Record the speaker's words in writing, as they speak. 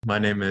My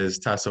name is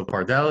Tasso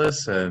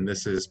Pardalis, and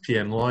this is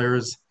PN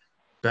Lawyers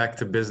Back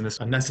to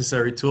Business, a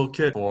necessary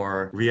toolkit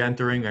for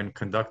re-entering and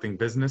conducting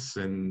business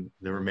in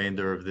the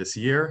remainder of this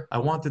year. I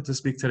wanted to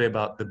speak today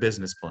about the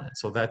business plan,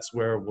 so that's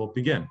where we'll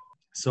begin.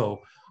 So,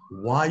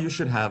 why you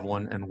should have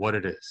one and what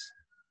it is.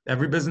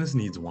 Every business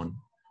needs one,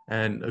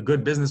 and a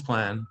good business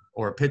plan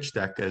or a pitch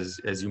deck, as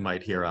you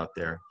might hear out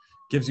there,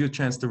 gives you a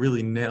chance to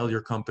really nail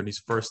your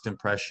company's first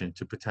impression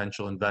to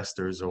potential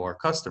investors or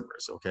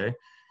customers, okay?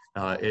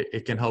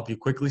 It can help you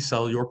quickly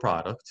sell your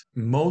product.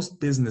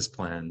 Most business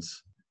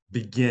plans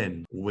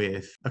begin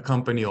with a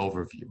company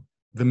overview,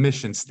 the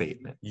mission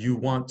statement. You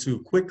want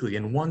to quickly,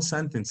 in one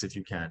sentence if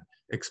you can,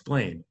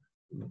 explain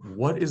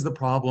what is the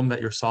problem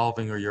that you're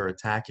solving or you're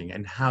attacking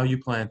and how you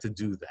plan to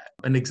do that.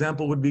 An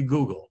example would be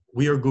Google.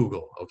 We are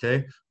Google,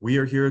 okay? We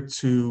are here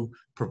to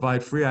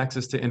provide free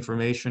access to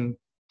information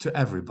to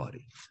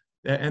everybody.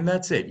 And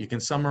that's it. You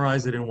can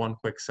summarize it in one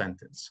quick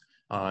sentence.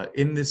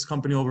 In this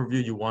company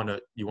overview, you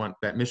want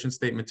that mission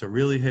statement to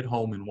really hit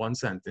home in one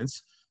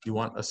sentence. You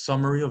want a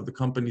summary of the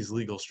company's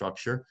legal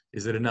structure.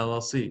 Is it an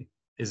LLC?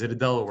 Is it a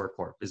Delaware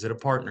Corp? Is it a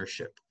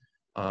partnership?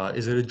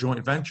 Is it a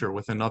joint venture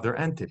with another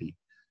entity?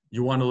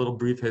 You want a little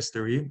brief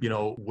history,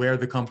 where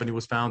the company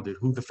was founded,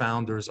 who the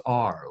founders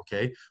are,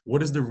 okay?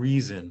 What is the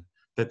reason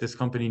that this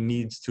company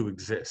needs to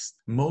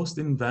exist? Most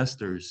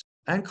investors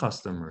and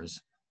customers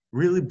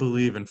really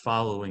believe in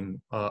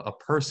following a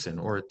person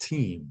or a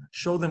team.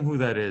 Show them who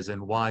that is and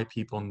why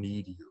people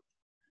need you.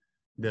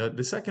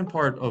 The second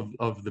part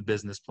of the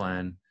business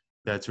plan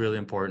that's really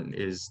important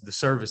is the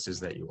services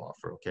that you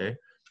offer, okay?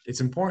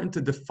 It's important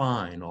to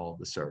define all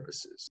the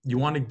services. You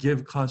want to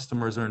give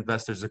customers or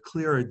investors a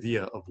clear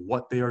idea of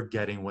what they are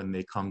getting when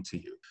they come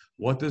to you.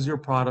 What does your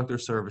product or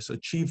service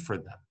achieve for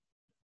them?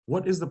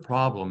 What is the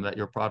problem that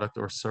your product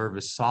or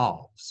service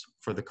solves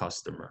for the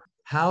customer?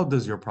 How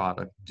does your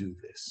product do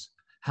this?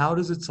 How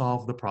does it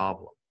solve the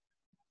problem?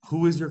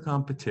 Who is your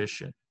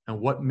competition? And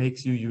what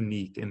makes you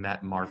unique in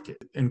that market?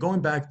 And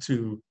going back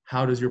to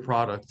how does your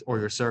product or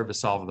your service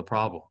solve the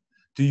problem?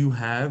 Do you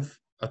have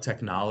a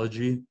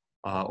technology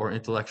or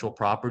intellectual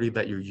property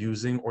that you're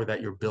using or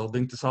that you're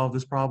building to solve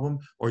this problem?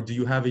 Or do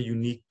you have a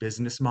unique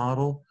business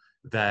model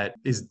that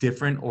is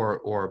different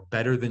or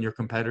better than your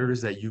competitors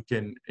that you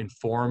can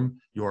inform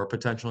your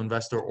potential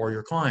investor or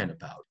your client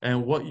about?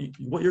 And what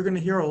you're going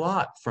to hear a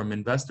lot from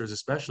investors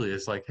especially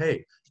is like,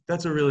 hey,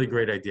 that's a really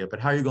great idea, but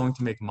how are you going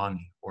to make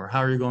money? Or how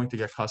are you going to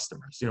get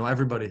customers?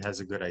 Everybody has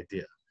a good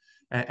idea.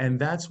 And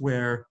that's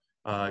where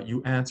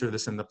you answer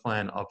this in the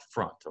plan up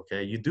front,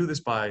 okay? You do this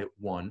by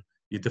one,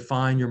 you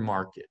define your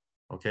market,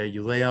 okay?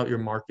 You lay out your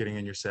marketing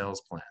and your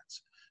sales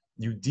plans.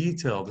 You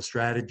detail the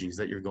strategies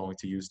that you're going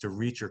to use to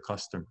reach your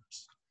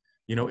customers.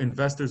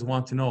 Investors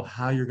want to know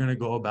how you're going to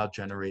go about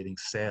generating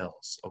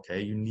sales,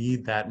 okay? You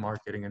need that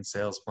marketing and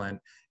sales plan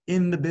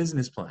in the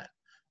business plan.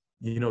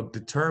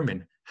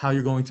 Determine how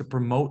you're going to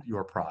promote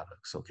your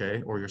products,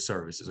 okay, or your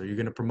services. Are you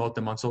going to promote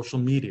them on social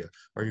media?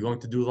 Are you going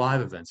to do live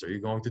events? Are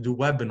you going to do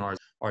webinars?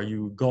 Are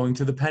you going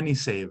to the penny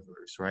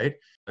savers, right?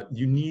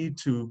 You need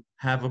to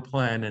have a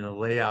plan and a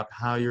layout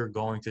how you're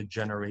going to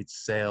generate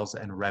sales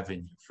and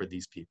revenue for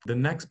these people. The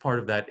next part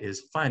of that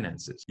is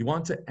finances. You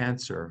want to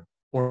answer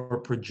or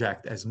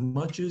project as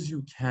much as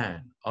you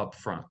can up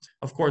front.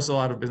 Of course, a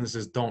lot of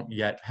businesses don't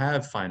yet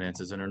have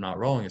finances and are not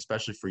rolling,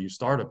 especially for you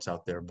startups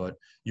out there, but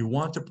you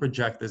want to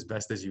project as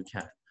best as you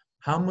can.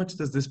 How much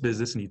does this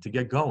business need to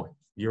get going?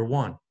 Year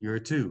one, year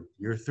two,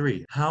 year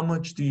three. How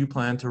much do you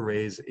plan to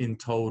raise in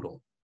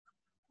total?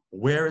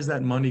 Where is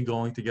that money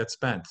going to get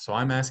spent? So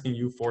I'm asking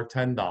you for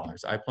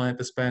 $10. I plan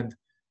to spend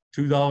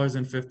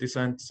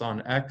 $2.50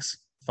 on X,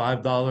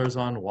 $5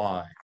 on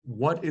Y.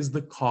 What is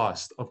the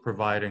cost of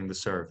providing the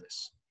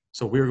service?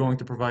 So we're going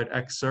to provide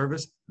X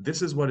service.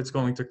 This is what it's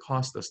going to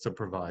cost us to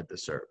provide the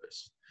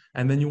service.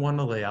 And then you want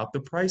to lay out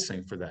the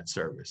pricing for that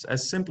service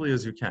as simply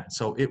as you can.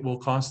 So it will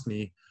cost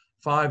me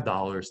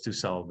 $5 to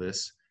sell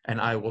this,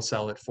 and I will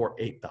sell it for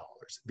 $8.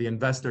 The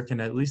investor can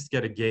at least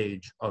get a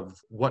gauge of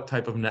what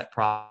type of net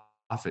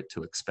profit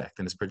to expect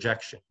in this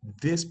projection.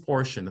 This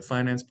portion, the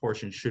finance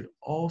portion, should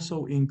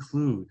also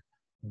include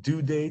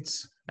due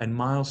dates and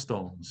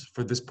milestones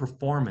for this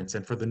performance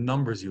and for the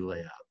numbers you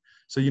lay out.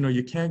 So,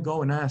 you can't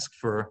go and ask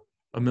for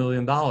 $1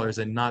 million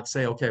and not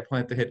say, okay, I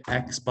plan to hit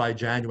X by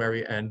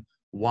January and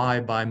Y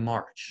by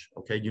March.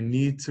 Okay, you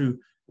need to,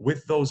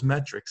 with those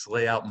metrics,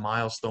 lay out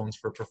milestones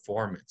for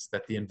performance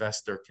that the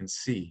investor can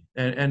see.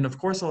 And of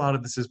course, a lot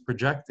of this is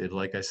projected,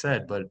 like I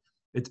said, but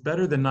it's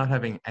better than not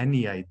having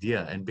any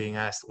idea and being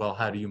asked, well,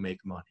 how do you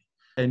make money?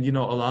 And,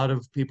 a lot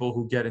of people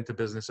who get into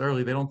business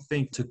early, they don't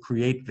think to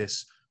create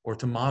this or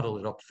to model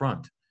it up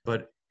front,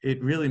 but it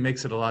really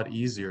makes it a lot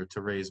easier to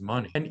raise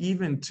money and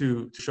even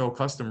to show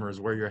customers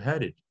where you're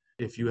headed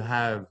if you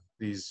have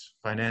these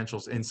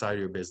financials inside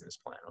your business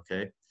plan,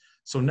 okay?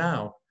 So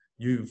now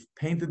you've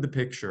painted the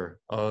picture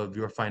of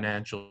your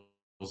financials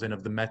and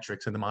of the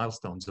metrics and the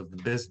milestones of the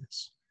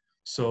business.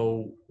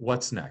 So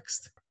what's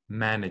next?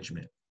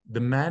 Management. The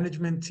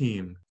management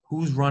team,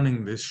 who's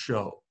running this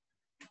show,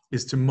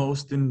 is to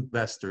most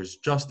investors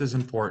just as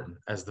important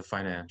as the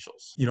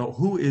financials.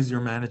 Who is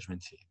your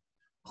management team?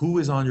 Who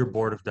is on your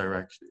board of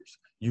directors?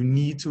 You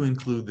need to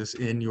include this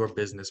in your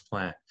business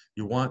plan.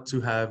 You want to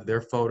have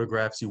their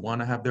photographs. You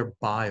want to have their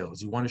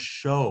bios. You want to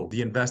show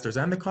the investors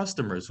and the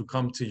customers who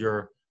come to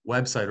your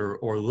website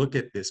or look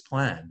at this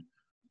plan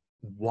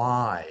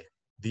why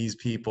these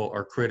people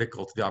are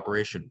critical to the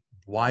operation,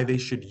 why they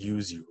should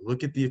use you.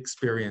 Look at the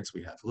experience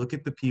we have. Look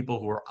at the people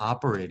who are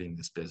operating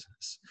this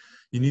business.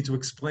 You need to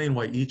explain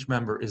why each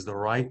member is the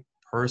right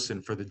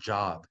person for the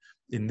job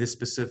in this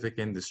specific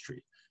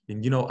industry.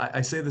 And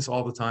I say this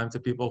all the time to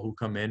people who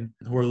come in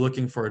who are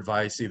looking for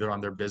advice either on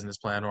their business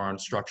plan or on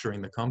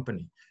structuring the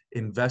company.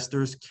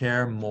 Investors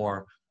care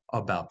more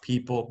about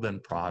people than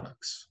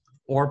products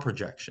or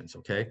projections,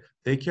 okay?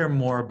 They care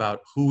more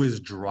about who is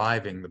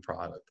driving the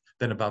product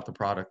than about the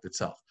product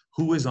itself.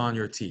 Who is on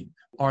your team?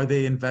 Are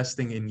they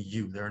investing in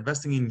you? They're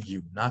investing in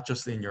you, not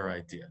just in your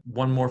idea.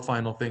 One more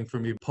final thing for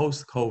me,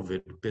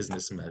 post-COVID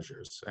business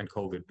measures and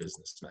COVID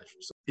business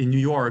measures. In New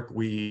York,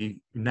 we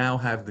now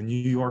have the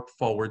New York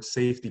Forward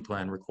Safety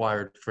Plan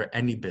required for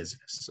any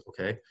business,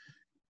 okay?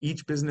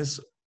 Each business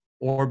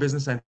or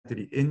business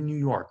entity in New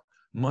York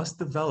must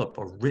develop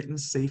a written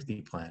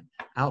safety plan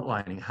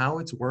outlining how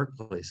its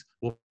workplace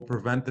will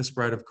prevent the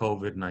spread of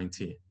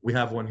COVID-19. We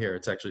have one here.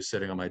 It's actually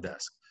sitting on my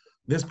desk.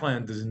 This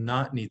plan does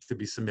not need to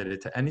be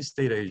submitted to any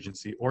state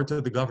agency or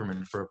to the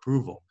government for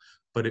approval,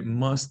 but it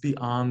must be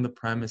on the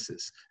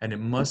premises and it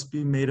must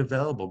be made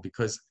available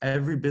because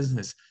every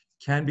business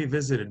can be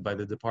visited by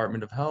the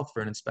Department of Health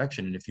for an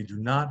inspection. And if you do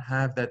not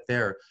have that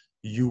there,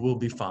 you will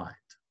be fined.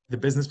 The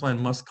business plan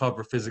must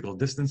cover physical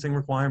distancing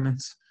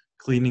requirements,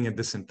 cleaning and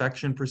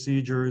disinfection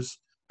procedures,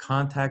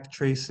 contact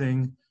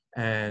tracing,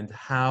 and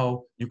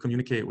how you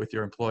communicate with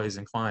your employees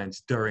and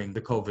clients during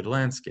the COVID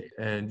landscape.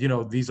 And,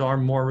 these are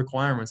more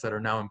requirements that are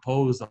now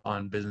imposed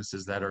on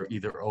businesses that are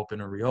either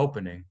open or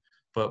reopening.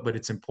 But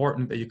it's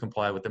important that you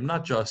comply with them,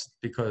 not just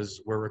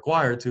because we're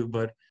required to,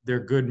 but they're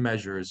good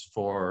measures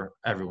for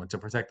everyone to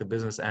protect the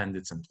business and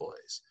its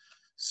employees.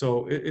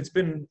 So it's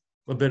been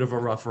a bit of a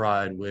rough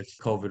ride with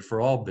COVID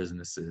for all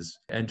businesses.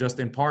 And just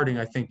in parting,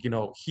 I think,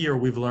 here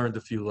we've learned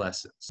a few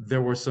lessons.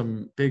 There were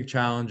some big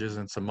challenges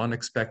and some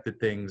unexpected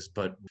things,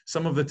 but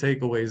some of the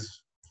takeaways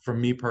for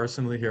me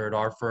personally here at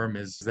our firm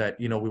is that,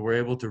 we were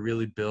able to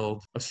really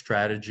build a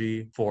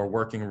strategy for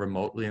working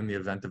remotely in the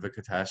event of a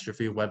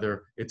catastrophe,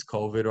 whether it's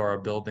COVID or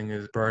a building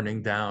is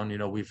burning down.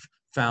 We've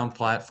found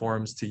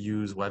platforms to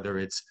use, whether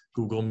it's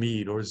Google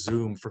Meet or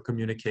Zoom for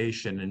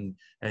communication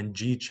and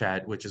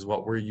GChat, which is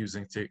what we're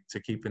using to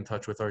keep in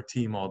touch with our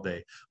team all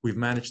day. We've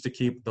managed to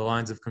keep the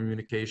lines of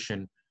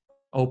communication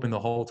open the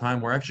whole time.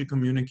 We're actually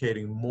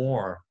communicating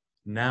more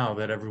now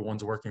that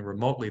everyone's working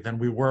remotely than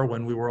we were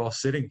when we were all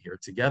sitting here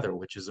together,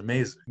 which is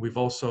amazing. We've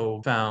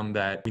also found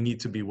that we need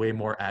to be way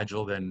more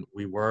agile than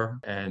we were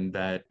and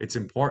that it's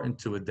important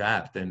to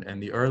adapt.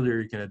 And the earlier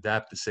you can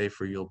adapt, the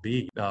safer you'll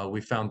be.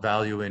 We found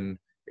value in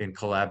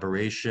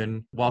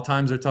collaboration. While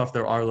times are tough,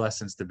 there are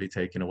lessons to be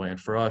taken away. And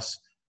for us,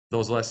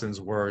 those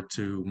lessons were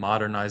to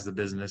modernize the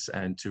business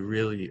and to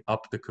really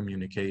up the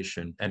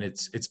communication. And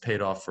it's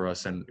paid off for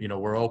us. And,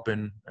 we're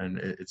open and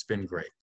it's been great.